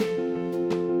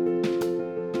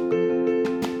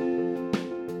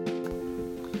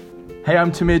Hey,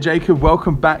 I'm Tamir Jacob.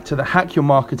 Welcome back to the Hack Your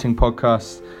Marketing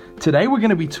podcast. Today we're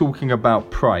going to be talking about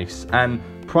price, and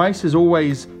price has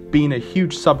always been a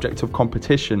huge subject of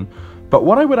competition. But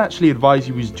what I would actually advise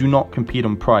you is do not compete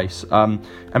on price.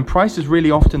 And price is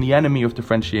really often the enemy of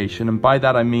differentiation. And by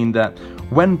that I mean that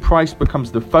when price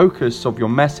becomes the focus of your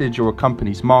message or a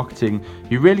company's marketing,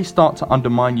 you really start to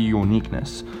undermine your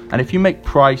uniqueness. And if you make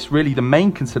price really the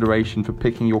main consideration for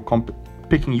picking your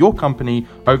company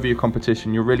over your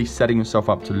competition, you're really setting yourself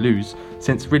up to lose,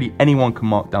 since really anyone can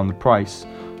mark down the price.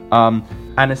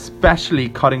 And especially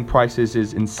cutting prices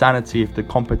is insanity if the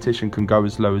competition can go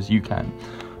as low as you can.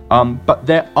 But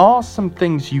there are some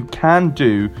things you can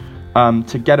do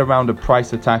to get around a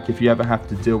price attack if you ever have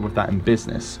to deal with that in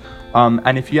business.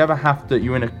 And if you ever have to,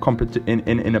 you're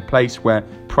in a place where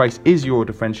price is your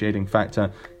differentiating factor,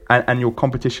 and your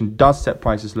competition does set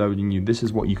prices lower than you, this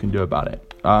is what you can do about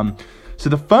it. So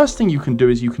the first thing you can do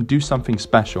is you can do something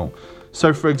special.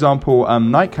 So for example,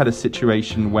 Nike had a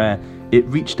situation where it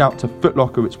reached out to Foot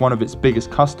Locker, it's one of its biggest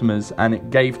customers, and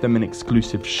it gave them an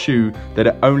exclusive shoe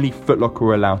that only Foot Locker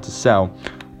were allowed to sell.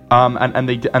 And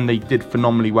they did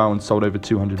phenomenally well and sold over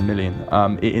 200 million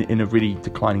in a really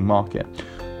declining market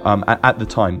at the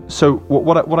time. So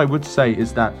what I would say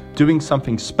is that doing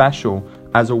something special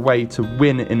as a way to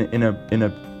win in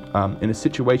a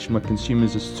situation where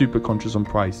consumers are super conscious on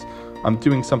price,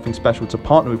 doing something special to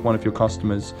partner with one of your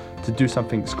customers to do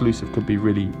something exclusive could be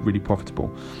really, really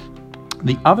profitable.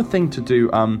 The other thing to do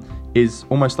is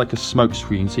almost like a smoke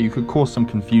screen, so you could cause some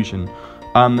confusion.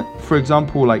 For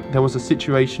example, like there was a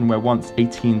situation where once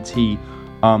AT&T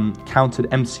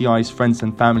countered MCI's Friends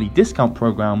and Family discount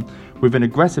program with an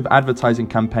aggressive advertising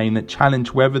campaign that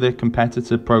challenged whether their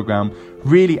competitor program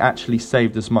really actually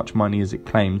saved as much money as it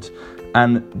claimed.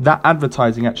 And that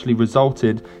advertising actually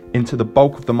resulted into the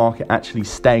bulk of the market actually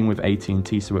staying with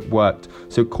AT&T, so it worked.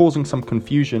 So causing some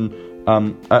confusion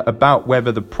about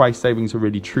whether the price savings are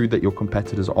really true that your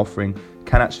competitors are offering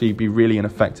can actually be really an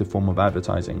effective form of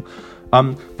advertising.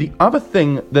 The other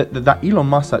thing that Elon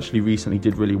Musk actually recently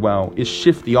did really well is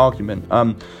shift the argument.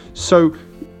 So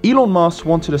Elon Musk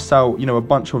wanted to sell, a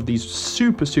bunch of these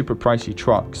super pricey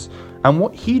trucks. And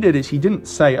what he did is he didn't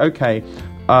say, okay,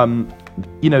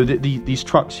 these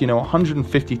trucks,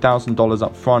 $150,000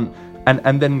 up front,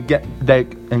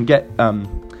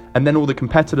 and then all the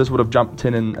competitors would have jumped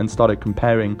in and started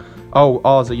comparing. Oh,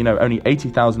 ours are only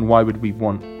 80,000. Why would we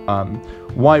want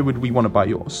to buy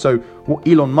yours? So what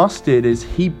Elon Musk did is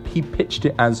he pitched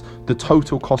it as the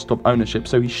total cost of ownership.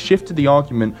 So he shifted the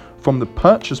argument from the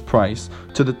purchase price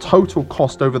to the total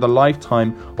cost over the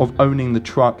lifetime of owning the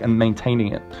truck and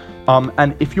maintaining it.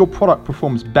 And if your product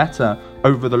performs better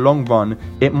over the long run,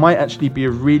 it might actually be a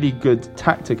really good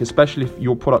tactic, especially if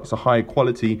your products are higher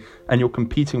quality and you're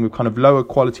competing with kind of lower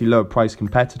quality, lower price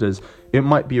competitors. It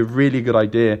might be a really good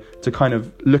idea to kind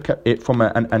of look at it from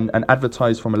and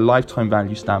advertise from a lifetime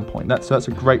value standpoint. That's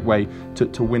a great way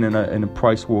to win in a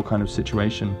price war kind of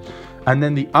situation. And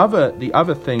then the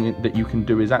other thing that you can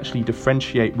do is actually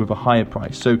differentiate with a higher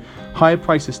price. So higher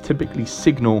prices typically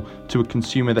signal to a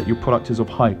consumer that your product is of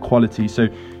high quality. So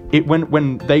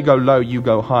when they go low, you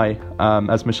go high,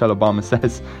 as Michelle Obama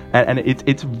says, and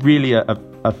it's really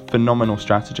a phenomenal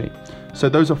strategy. So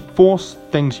those are 4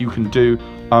 things you can do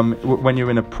when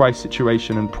you're in a price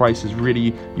situation and price is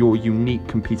really your unique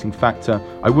competing factor.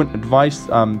 I wouldn't advise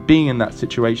being in that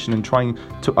situation and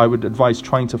I would advise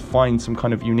trying to find some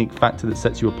kind of unique factor that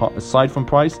sets you apart aside from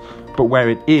price. But where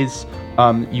it is,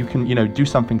 you can do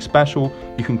something special.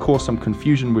 You can cause some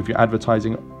confusion with your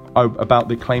advertising about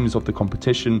the claims of the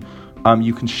competition.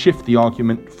 You can shift the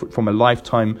argument from a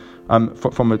lifetime,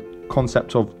 from a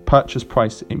concept of purchase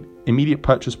price, immediate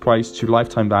purchase price to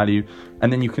lifetime value,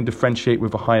 and then you can differentiate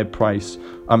with a higher price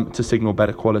to signal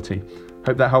better quality.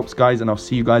 Hope that helps, guys, and I'll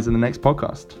see you guys in the next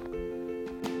podcast.